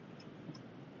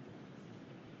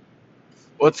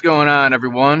What's going on,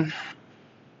 everyone?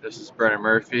 This is Brennan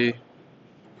Murphy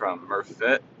from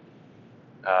MurphFit.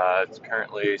 It's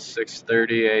currently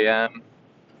 6:30 a.m.,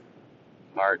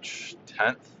 March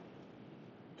 10th,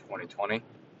 2020.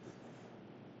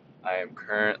 I am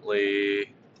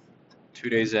currently 2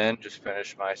 days in, just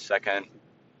finished my second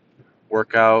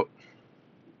workout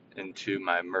into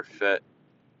my MurphFit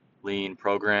lean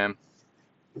program.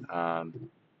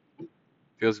 Um,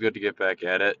 Feels good to get back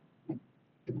at it.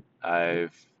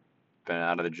 I've been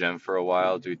out of the gym for a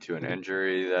while due to an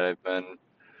injury that I've been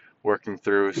working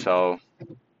through, so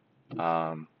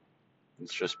um,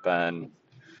 it's just been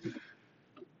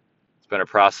a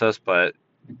process, but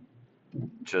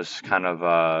just kind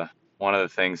of one of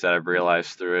the things that I've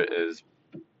realized through it is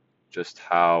just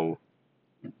how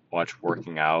much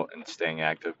working out and staying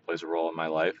active plays a role in my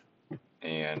life.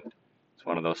 And it's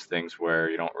one of those things where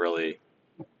you don't really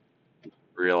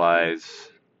realize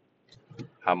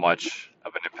how much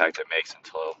of an impact it makes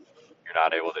until you're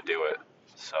not able to do it.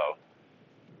 So,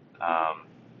 um,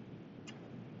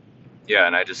 yeah,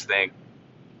 and I just think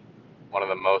one of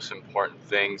the most important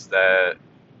things that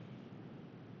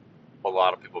a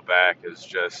lot of people back is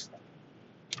just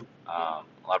a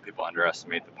lot of people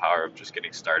underestimate the power of just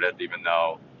getting started, even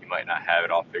though you might not have it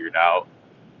all figured out.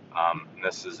 And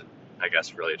this is, I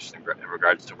guess, really just in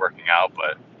regards to working out,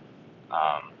 but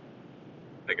I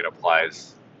think it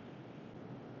applies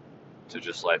to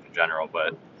just life in general.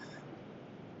 But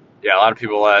yeah, a lot of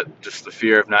people let just the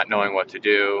fear of not knowing what to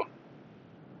do,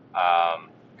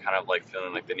 kind of like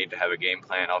feeling like they need to have a game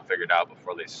plan all figured out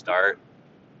before they start.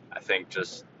 I think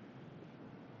just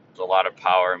there's a lot of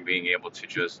power in being able to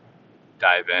just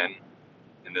dive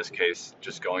in this case,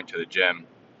 just going to the gym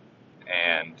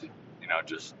and,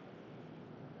 just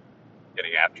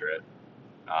getting after it.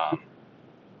 Um,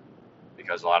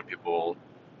 because a lot of people,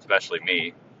 especially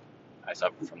me, I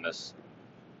suffer from this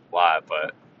a lot,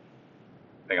 but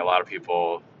I think a lot of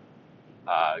people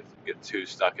get too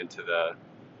stuck into the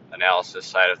analysis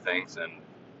side of things, and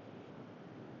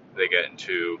they get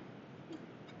into,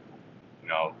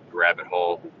 the rabbit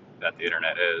hole that the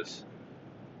internet is,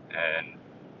 and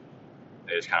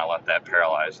they just kind of let that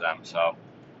paralyze them. So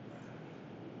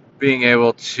being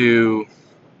able to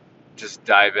just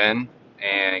dive in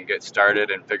and get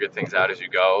started and figure things out as you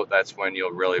go, that's when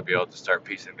you'll really be able to start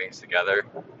piecing things together.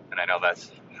 And I know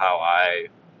that's how I,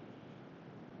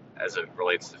 as it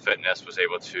relates to fitness, was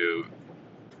able to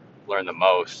learn the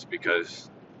most, because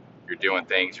you're doing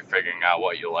things, you're figuring out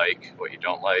what you like, what you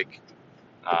don't like,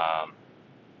 um,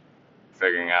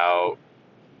 figuring out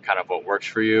kind of what works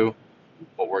for you,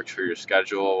 what works for your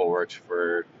schedule, what works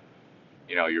for,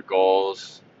 your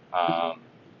goals.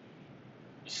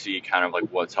 You see kind of like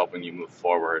what's helping you move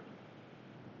forward,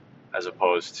 as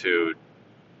opposed to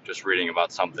just reading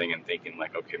about something and thinking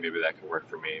like, okay, maybe that could work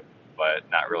for me, but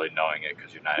not really knowing it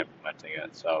because you're not implementing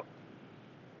it. So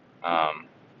um,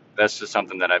 that's just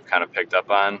something that I've kind of picked up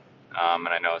on. And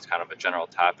I know it's kind of a general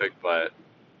topic, but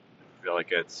I feel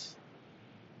like it's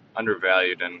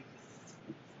undervalued in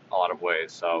a lot of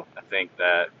ways. So I think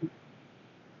that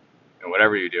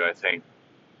whatever you do, I think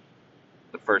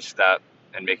the first step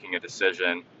in making a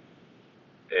decision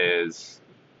is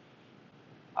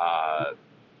uh,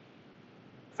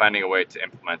 finding a way to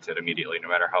implement it immediately, no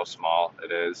matter how small it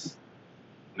is.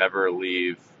 Never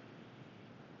leave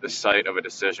the site of a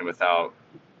decision without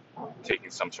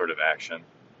taking some sort of action.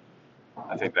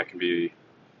 I think that can be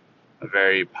a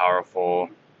very powerful,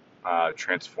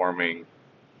 transforming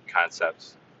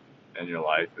concept in your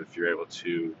life if you're able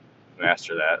to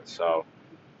master that. So,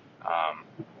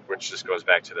 which just goes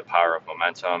back to the power of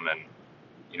momentum and,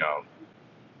 you know,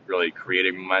 really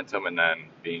creating momentum and then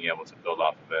being able to build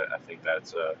off of it. I think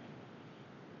that's a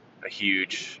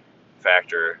huge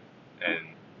factor in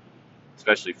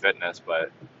especially fitness,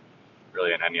 but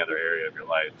really in any other area of your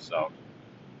life. So,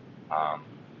 um,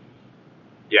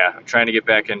 yeah, I'm trying to get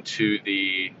back into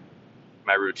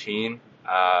my routine,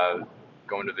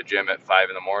 going to the gym at 5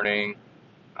 in the morning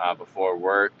before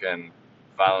work, and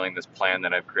following this plan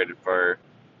that I've created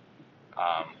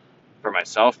um, for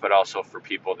myself, but also for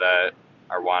people that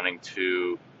are wanting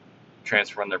to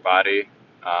transform their body,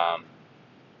 um,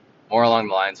 more along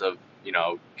the lines of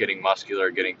getting muscular,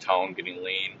 getting toned, getting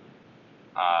lean,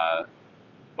 uh,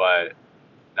 but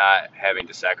not having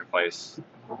to sacrifice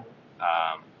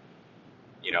um,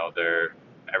 their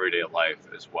everyday life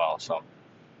as well. So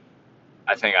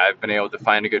I think I've been able to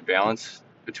find a good balance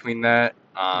between that,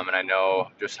 and I know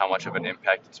just how much of an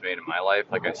impact it's made in my life,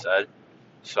 like I said.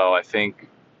 So I think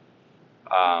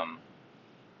um,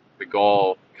 the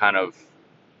goal, kind of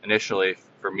initially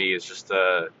for me, is just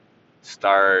to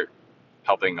start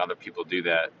helping other people do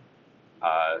that.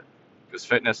 because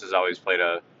fitness has always played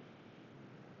a,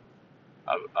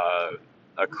 a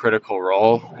a critical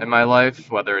role in my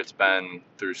life, whether it's been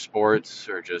through sports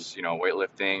or just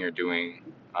weightlifting or doing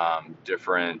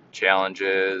different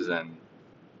challenges, and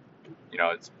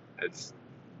it's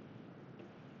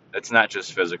it's not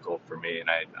just physical for me, and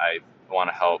I want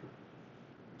to help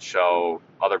show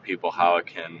other people how it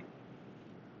can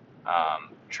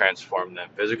transform them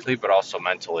physically, but also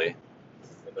mentally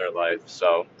in their life.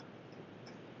 So,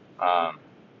 um,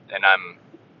 and I'm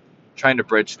trying to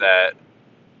bridge that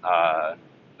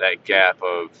gap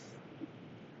of,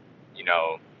 you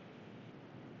know,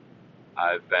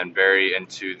 I've been very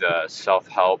into the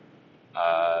self-help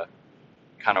uh,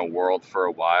 kind of world for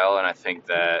a while, and I think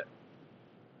that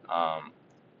um,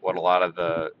 what a lot of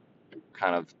the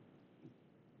kind of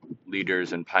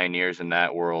leaders and pioneers in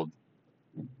that world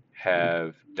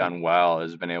have done well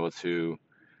has been able to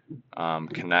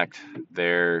connect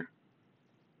their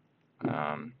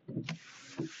um,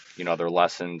 their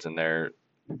lessons and their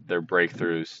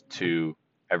breakthroughs to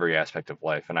every aspect of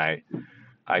life. And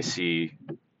I see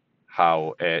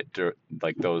how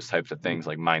like those types of things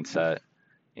like mindset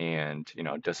and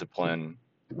discipline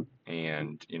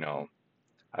and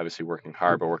obviously working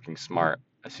hard but working smart.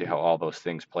 I see how all those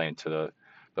things play into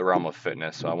the realm of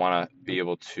fitness. So I want to be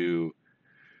able to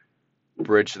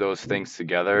bridge those things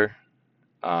together,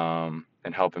 and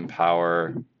help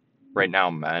empower right now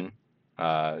men,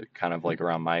 kind of like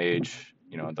around my age,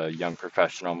 the young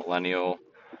professional millennial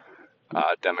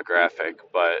demographic.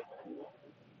 But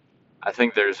I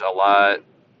think there's a lot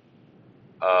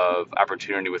of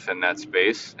opportunity within that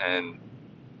space, and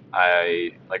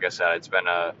like I said, it's been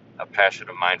a passion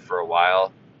of mine for a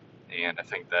while, and um,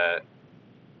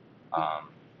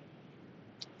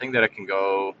 I think that it can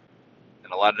go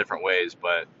in a lot of different ways,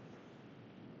 but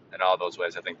in all those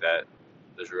ways, I think that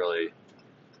there's really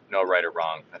no right or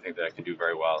wrong. I think that I can do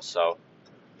very well. So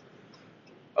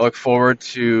I look forward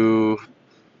to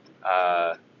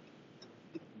uh,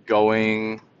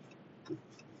 going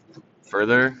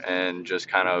further and just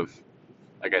kind of,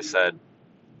 like I said,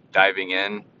 diving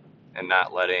in and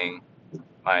not letting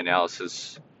my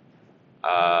analysis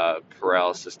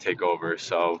paralysis take over.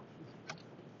 So,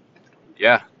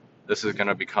 yeah, this is going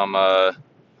to become a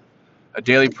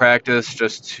daily practice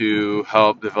just to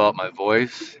help develop my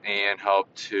voice and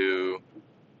help to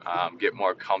get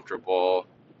more comfortable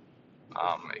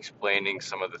explaining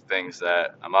some of the things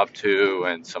that I'm up to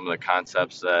and some of the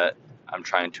concepts that I'm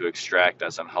trying to extract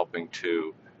as I'm helping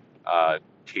to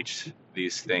teach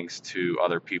these things to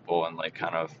other people, and like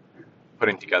kind of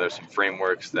putting together some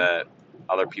frameworks that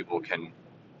other people can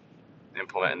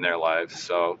implement in their lives.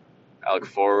 So I look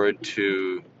forward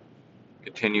to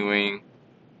continuing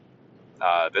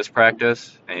this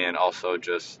practice and also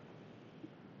just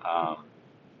um,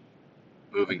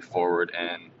 moving forward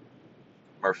in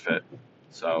MurFit.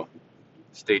 So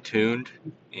stay tuned,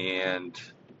 and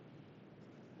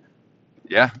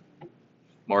yeah,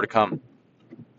 more to come.